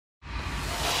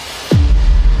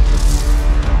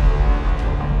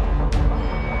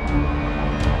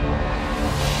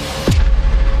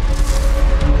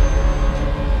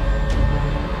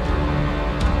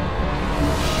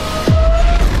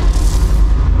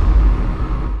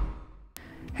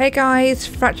Hey guys,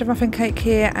 Fractured Muffin Cake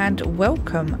here and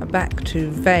welcome back to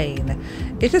Vane.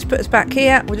 It just put us back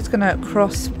here. We're just going to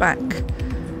cross back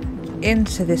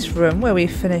into this room where we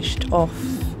finished off,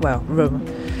 well,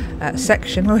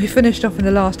 section where we finished off in the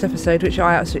last episode, which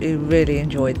I absolutely really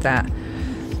enjoyed that.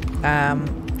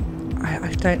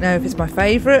 I don't know if it's my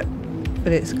favourite,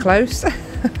 but it's close.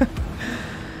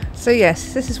 So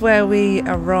yes, this is where we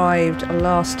arrived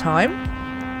last time.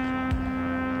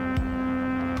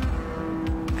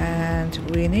 And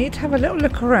we need to have a little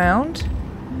look around.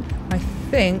 I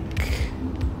think...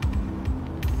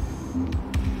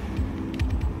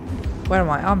 Where am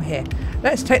I? I'm here.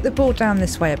 Let's take the ball down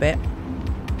this way a bit.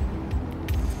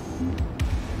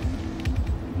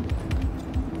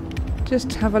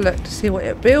 Just have a look to see what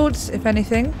it builds, if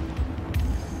anything.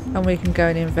 And we can go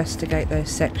and investigate those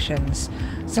sections.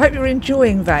 So I hope you're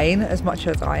enjoying Vane as much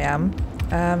as I am.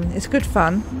 It's good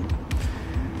fun.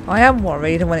 I am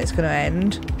worried when it's going to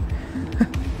end.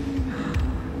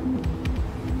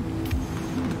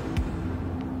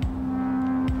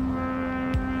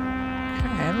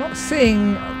 Okay, I'm not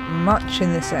seeing much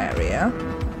in this area.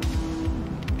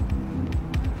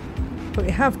 But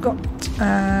we have got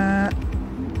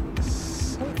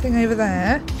something over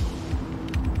there.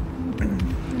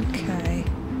 Okay.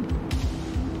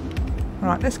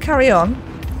 Right, let's carry on.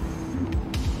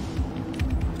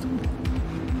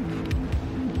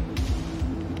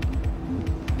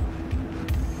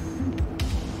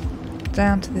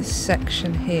 Down to this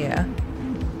section here.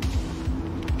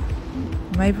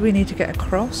 Maybe we need to get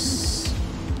across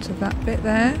to that bit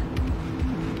there.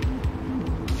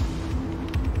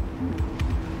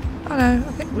 Oh no,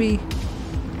 I think we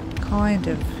kind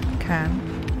of can.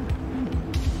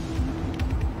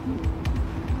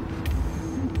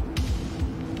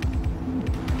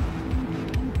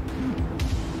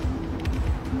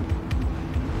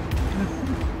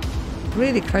 We're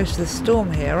really close to the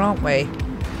storm here, aren't we?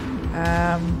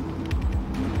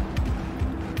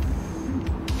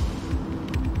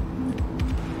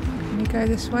 Can we go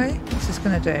this way? What's this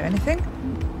going to do? Anything?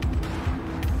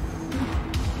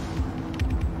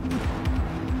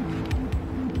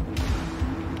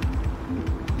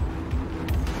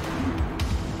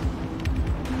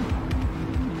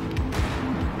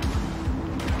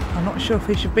 I'm not sure if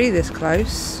we should be this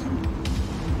close.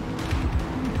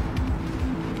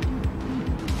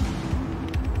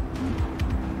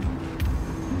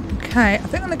 Okay, I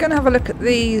think I'm going to have a look at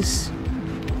these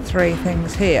three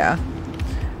things here.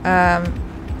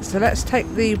 So let's take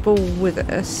the ball with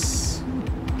us,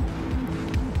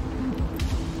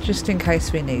 just in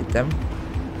case we need them.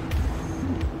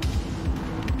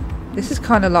 This is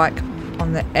kind of like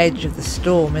on the edge of the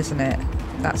storm, isn't it?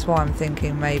 That's why I'm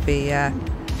thinking maybe it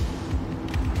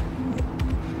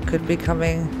could be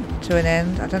coming to an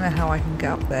end. I don't know how I can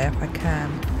get up there if I can.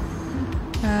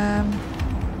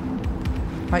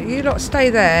 Right, you lot stay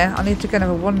there. I need to go and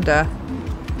have a wander.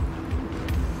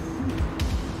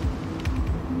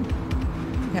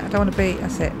 Yeah, I don't want to be...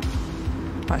 That's it.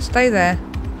 Right, stay there.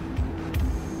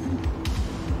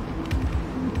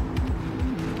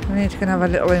 I need to go and have a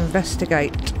little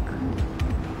investigate.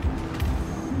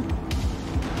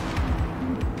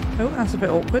 Oh, that's a bit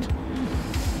awkward.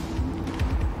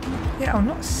 Yeah, I'm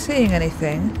not seeing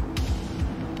anything.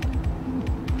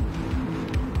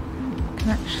 I can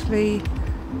actually...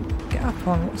 get up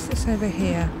on. What's this over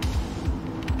here?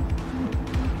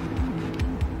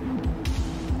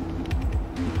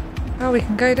 Oh, we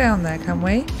can go down there, can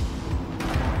we?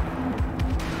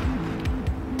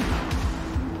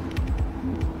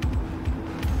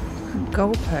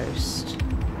 Goalpost.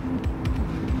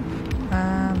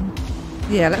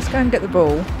 Yeah, let's go and get the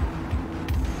ball.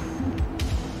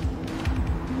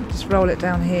 Just roll it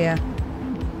down here.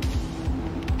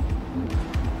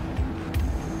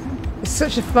 It's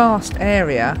such a vast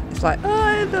area. It's like, oh,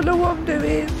 I don't know what I'm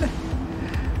doing.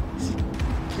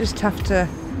 Just have to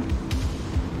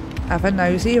have a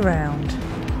nosy around.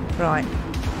 Right.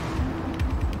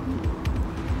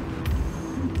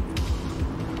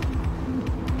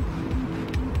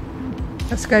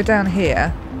 Let's go down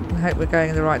here and hope we're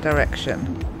going in the right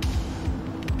direction.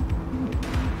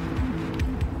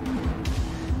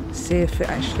 See if it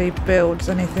actually builds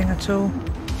anything at all.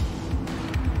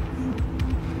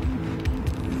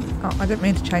 Oh, I didn't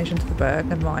mean to change into the bird,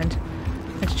 never mind.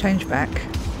 Let's change back.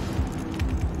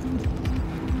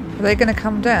 Are they going to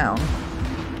come down?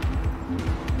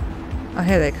 Oh,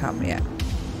 here they come, yeah.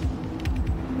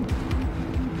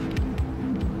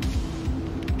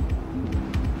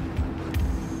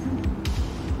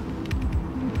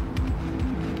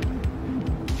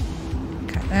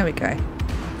 Okay, there we go.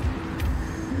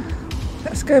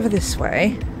 Let's go over this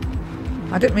way.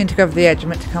 I didn't mean to go over the edge, I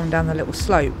meant to come down the little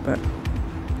slope, but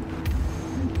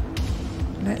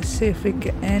let's see if we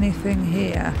get anything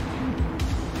here.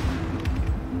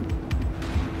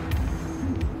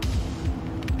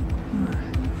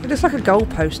 It looks like a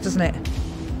goalpost, doesn't it?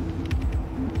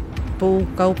 Ball,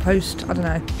 goalpost, I don't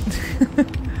know.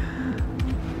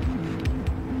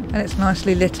 And it's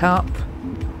nicely lit up.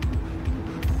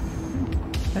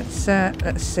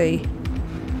 Let's see.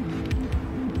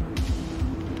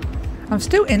 I'm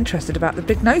still interested about the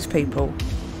big nose people.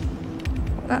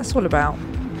 What that's all about.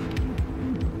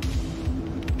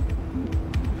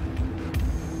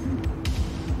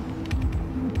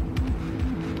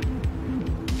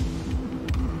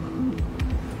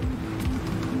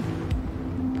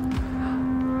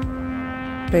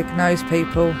 Big nose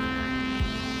people.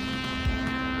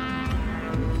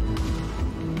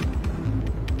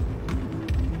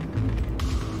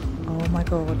 Oh my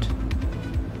god.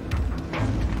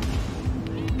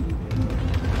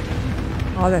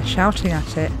 Oh, they're shouting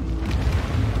at it.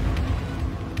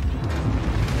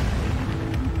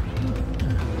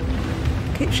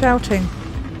 Keep shouting.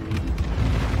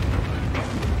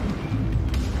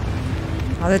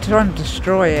 Oh, they're trying to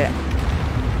destroy it.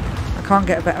 I can't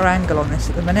get a better angle on this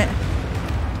at the minute.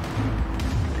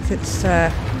 It's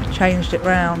changed it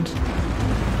round.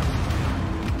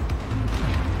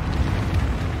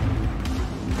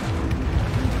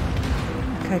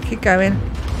 Okay, keep going.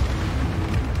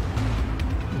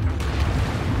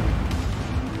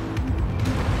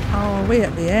 Oh, are we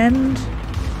at the end?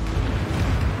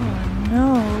 Oh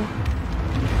no.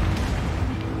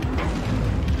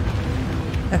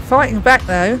 They're fighting back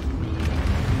though.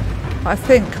 I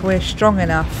think we're strong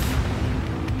enough.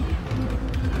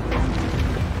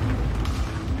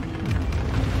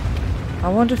 I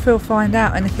wonder if we'll find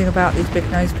out anything about these big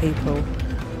nose people.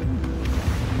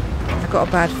 I've got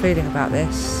a bad feeling about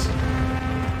this.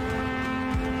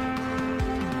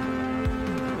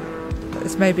 But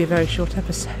this may be a very short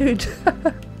episode.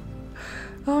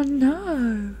 Oh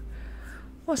no!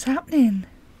 What's happening?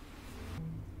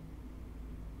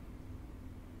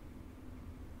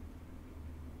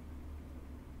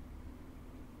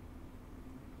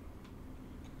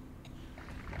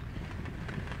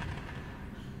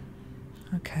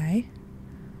 Okay.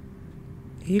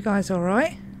 Are you guys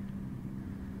alright?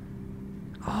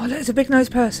 Oh, look, it's a big nose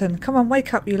person. Come on,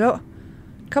 wake up, you lot.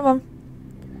 Come on.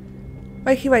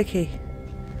 Wakey, wakey.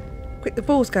 Quick, the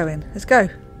ball's going. Let's go.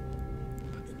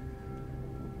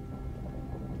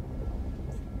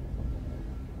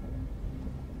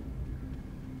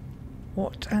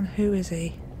 What and who is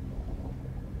he?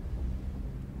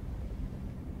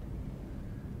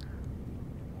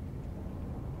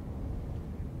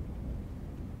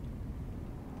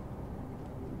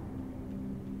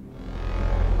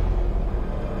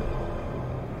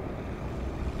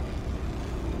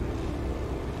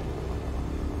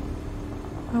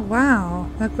 Oh wow,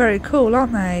 they're very cool,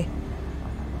 aren't they?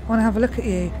 I want to have a look at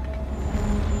you.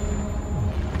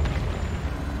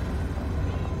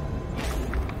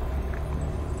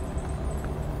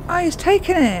 Oh, he's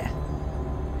taking it.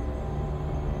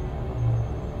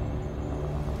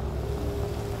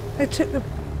 They took the...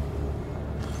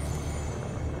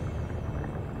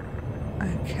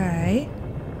 Okay.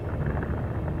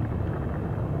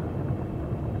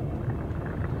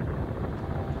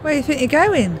 Where do you think you're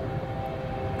going?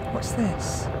 What's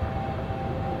this?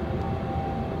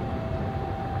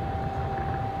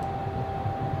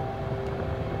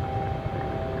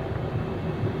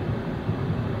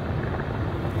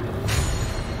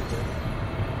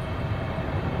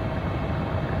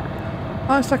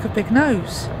 Oh, it's like a big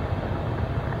nose.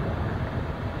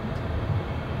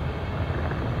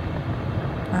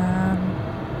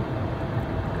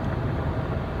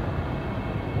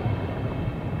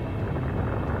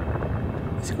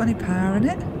 Has it got any power in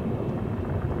it?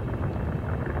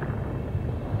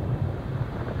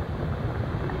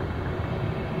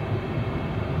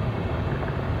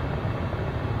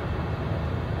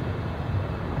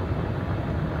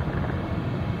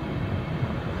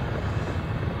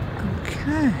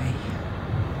 Okay.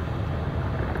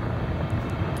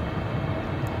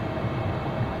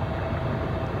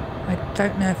 I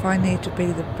don't know if I need to be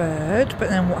the bird, but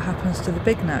then what happens to the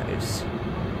big nose?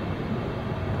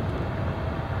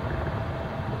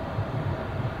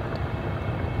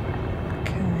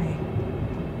 Okay.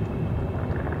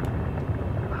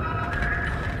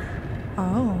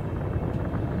 Oh.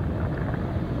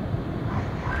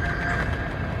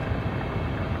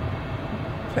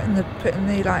 Putting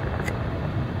the like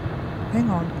hang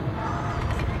on.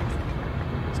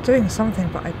 It's doing something,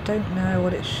 but I don't know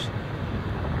what it's.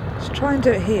 Let's try and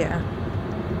do it here.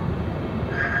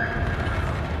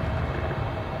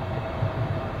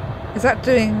 Is that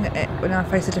doing it when I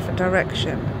face a different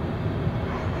direction?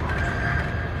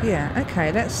 Yeah,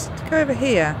 okay, let's go over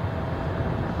here.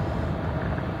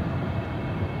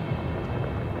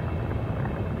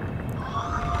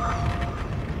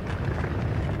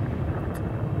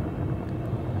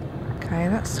 Okay,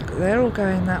 they're all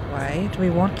going that way. Do we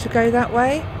want to go that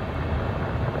way?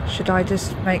 Should I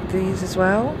just make these as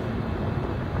well?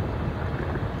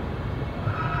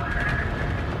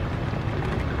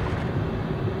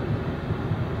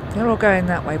 They're all going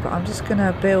that way, but I'm just going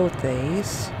to build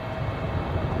these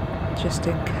just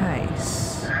in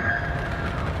case.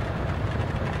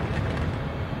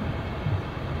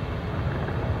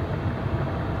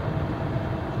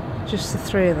 Just the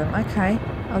three of them. Okay.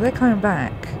 Oh, they're coming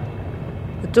back.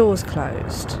 The door's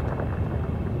closed.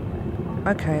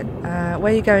 Okay.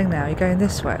 Where are you going now? You're going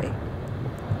this way.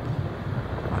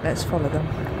 Right, let's follow them.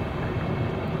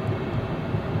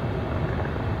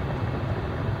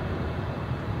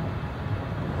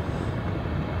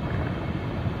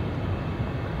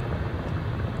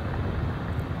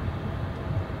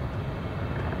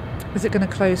 Is it going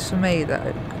to close for me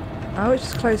though? Oh, it's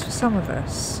just closed for some of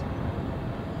us.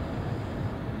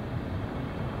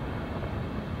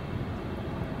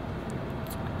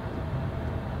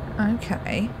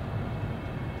 Okay.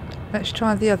 Let's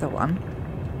try the other one.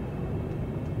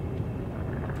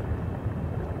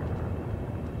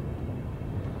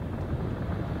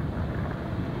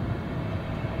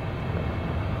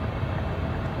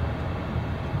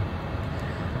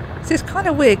 See, it's kind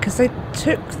of weird because they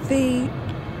took the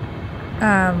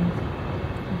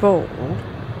ball,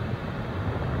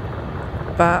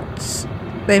 but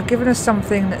they've given us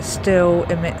something that still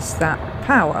emits that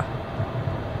power,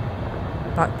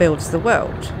 like builds the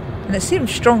world, and it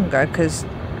seems stronger because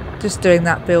just doing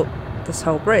that built this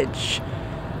whole bridge.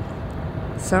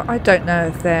 So I don't know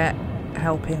if they're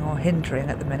helping or hindering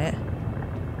at the minute.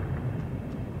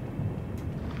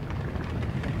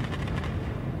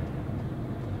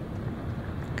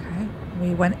 Okay,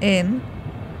 we went in.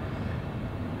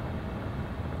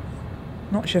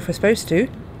 Not sure if we're supposed to.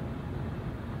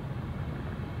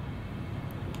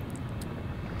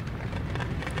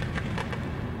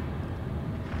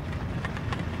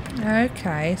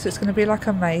 Okay, so it's going to be like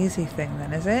a mazy thing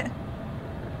then, is it?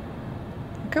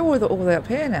 Go all the way up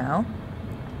here now.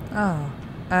 Oh,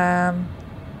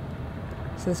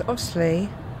 so there's obviously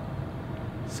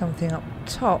something up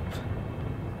top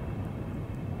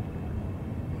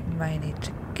you may need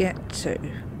to get to.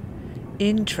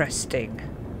 Interesting.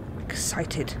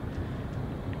 Excited.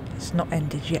 It's not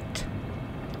ended yet.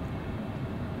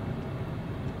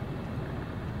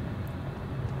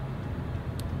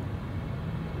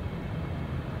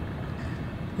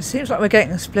 It seems like we're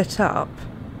getting split up.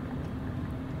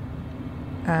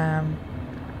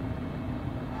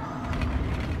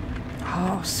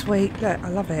 Oh, sweet. Look, I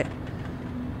love it.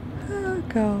 Oh,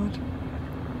 God.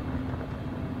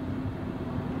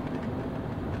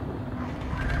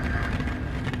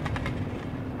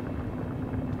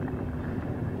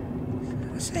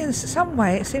 In some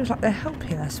way it seems like they're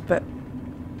helping us, but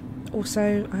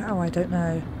also, oh, I don't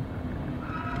know.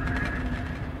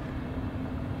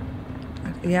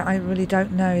 Yeah, I really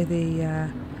don't know the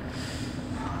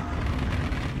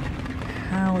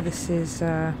how this is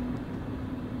how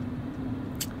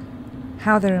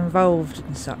they're involved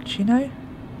and such, you know.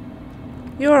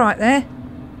 You alright there?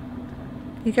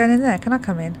 You going in there? Can I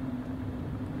come in?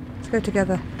 Let's go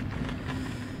together.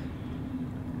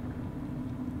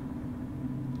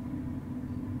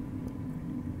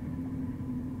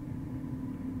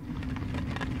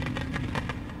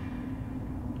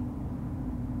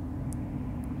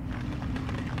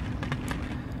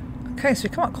 Okay, so we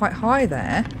come up quite high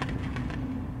there,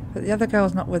 but the other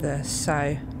girl's not with us,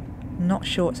 so not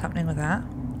sure what's happening with that.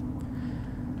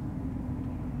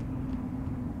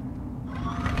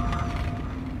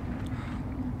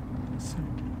 So,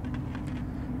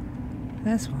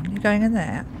 there's one. You're going in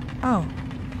there? Oh.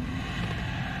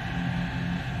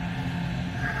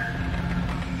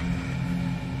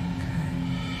 Okay.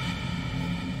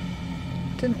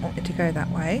 Didn't want it to go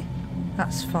that way.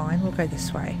 That's fine, we'll go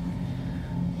this way.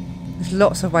 There's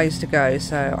lots of ways to go,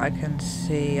 so I can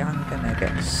see I'm gonna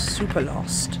get super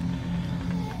lost.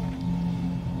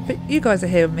 But you guys are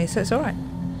here with me, so it's alright.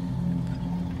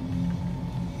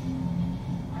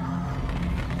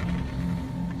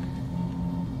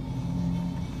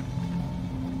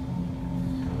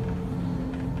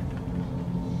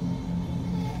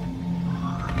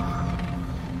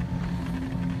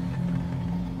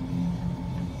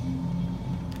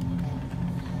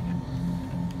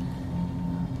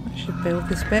 Build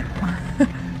this bit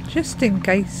just in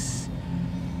case.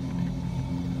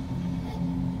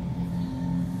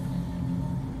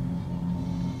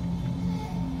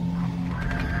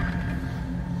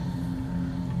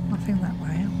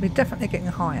 He's definitely getting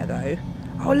higher though.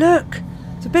 Oh look!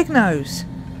 It's a big nose!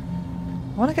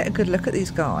 I want to get a good look at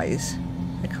these guys.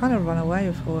 They kind of run away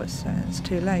before it's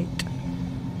too late.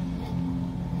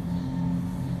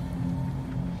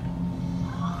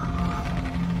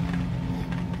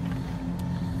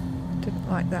 Didn't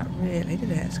like that really, did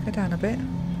it? Let's go down a bit.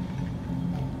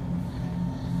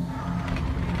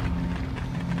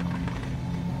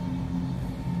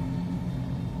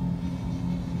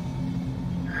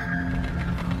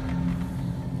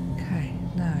 Okay,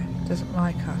 no, doesn't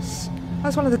like us.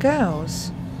 That's one of the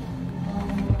girls.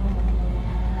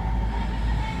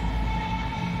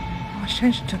 Oh, it's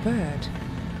changed into a bird.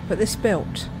 But this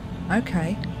built.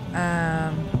 Okay.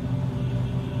 Are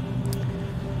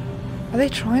they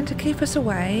trying to keep us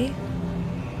away?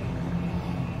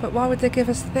 But why would they give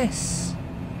us this?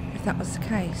 If that was the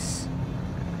case.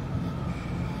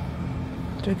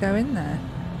 Do we go in there?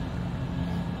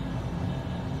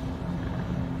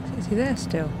 Is he there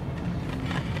still?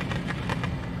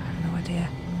 I have no idea.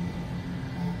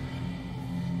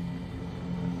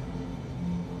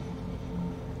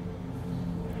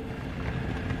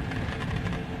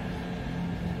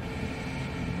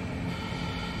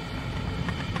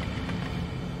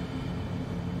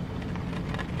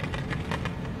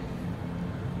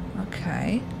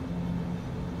 Okay.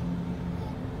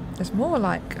 There's more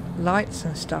like lights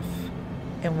and stuff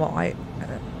in what I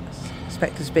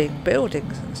expect as being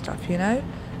buildings and stuff, you know?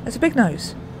 There's a big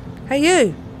nose. Hey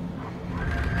you!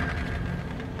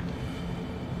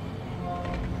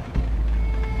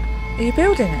 Are you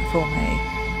building it for me?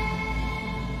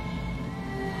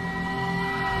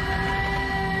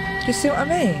 Do you see what I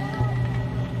mean?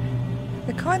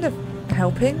 They're kind of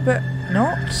helping, but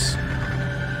not.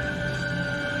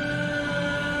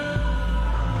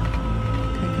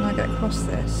 Okay, can I get across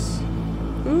this?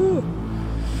 Ooh!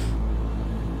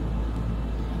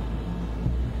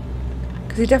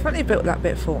 Because he definitely built that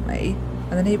bit for me,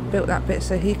 and then he built that bit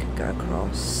so he could go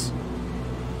across.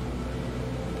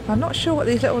 I'm not sure what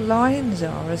these little lines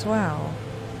are as well.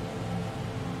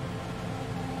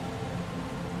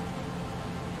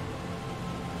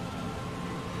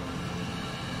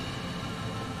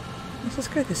 Let's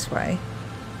just go this way.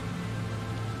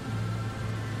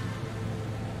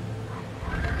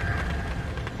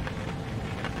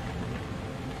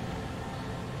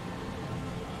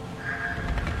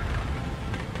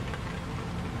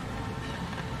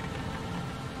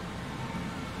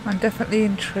 I'm definitely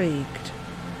intrigued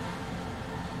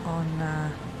on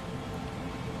I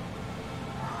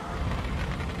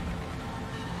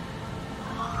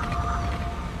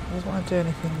don't want to do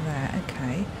anything there.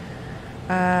 Okay.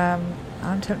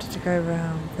 I'm tempted to go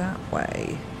around that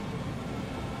way.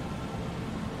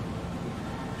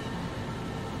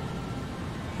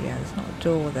 Yeah, there's not a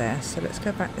door there, so let's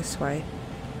go back this way.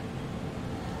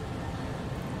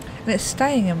 And it's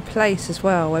staying in place as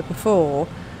well, where before,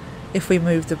 if we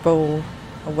move the ball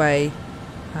away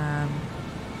from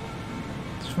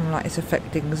like its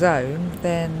affecting zone,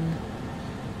 then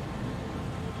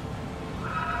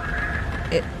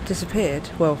it disappeared.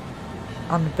 Well,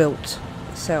 unbuilt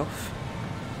itself.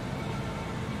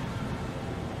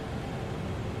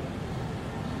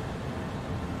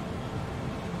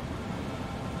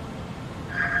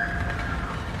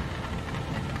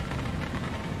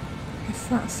 I guess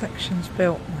that section's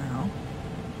built now.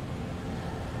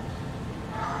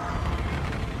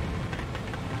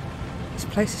 This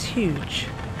place is huge.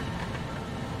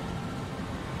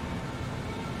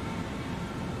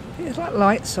 There's like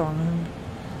lights on, and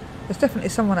there's definitely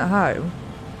someone at home.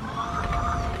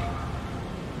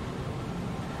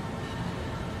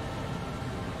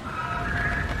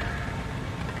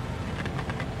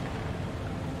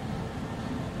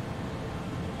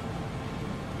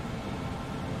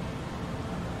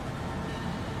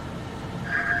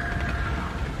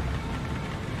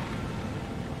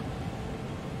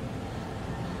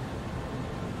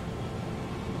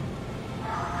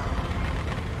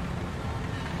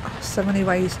 So many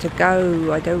ways to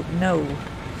go, I don't know.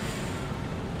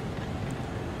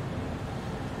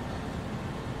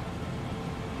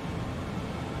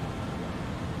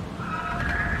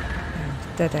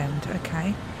 Dead end,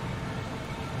 okay.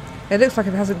 It looks like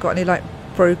it hasn't got any like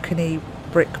broken-y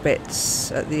brick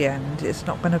bits at the end. It's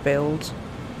not going to build.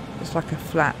 It's like a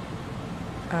flat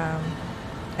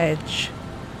edge.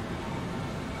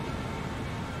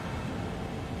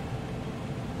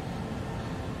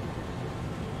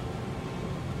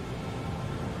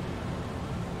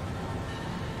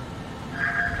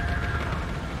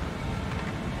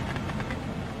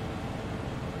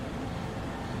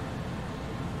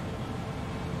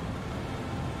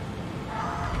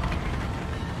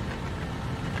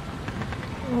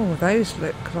 Oh, those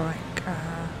look like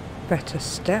better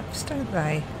steps, don't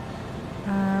they?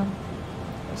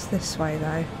 What's this way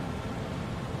though?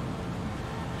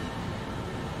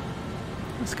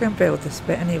 Let's go and build this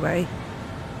bit anyway.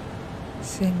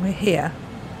 Seeing we're here.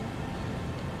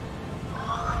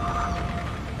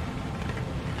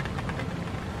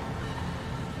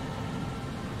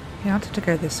 Yeah, I wanted to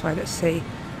go this way. Let's see.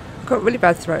 I've got a really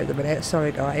bad throat at the minute.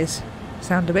 Sorry guys.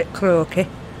 Sound a bit croaky.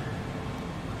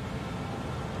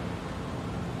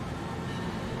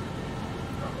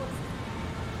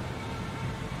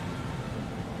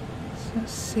 So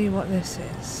let's see what this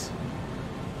is.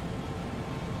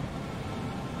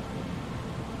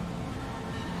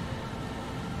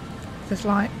 There's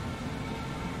like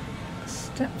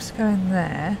steps going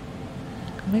there.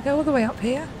 Can we go all the way up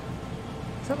here?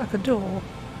 Is that like a door?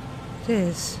 It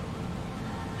is.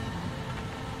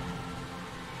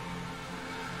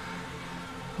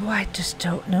 Oh, I just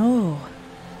don't know.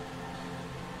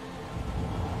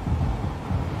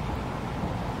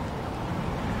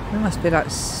 We must be like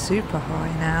super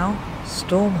high now.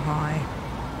 Storm high.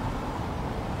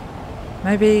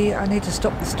 Maybe I need to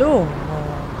stop the storm, or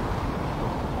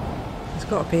there's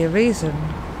got to be a reason.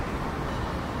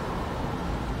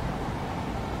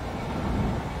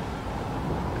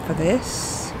 For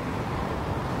this.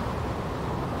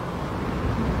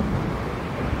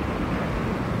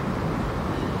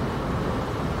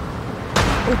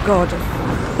 Oh god.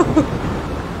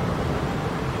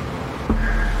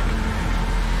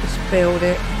 Just build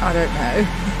it. I don't know.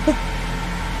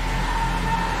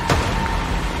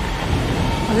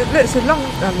 It's a long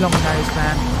nose,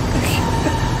 man.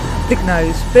 Big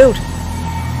nose. Build.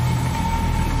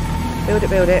 Build it,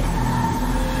 build it.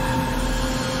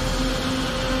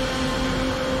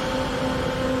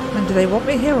 And do they want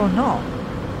me here or not?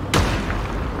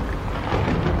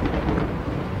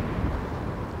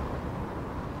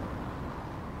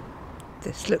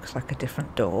 This looks like a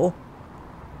different door.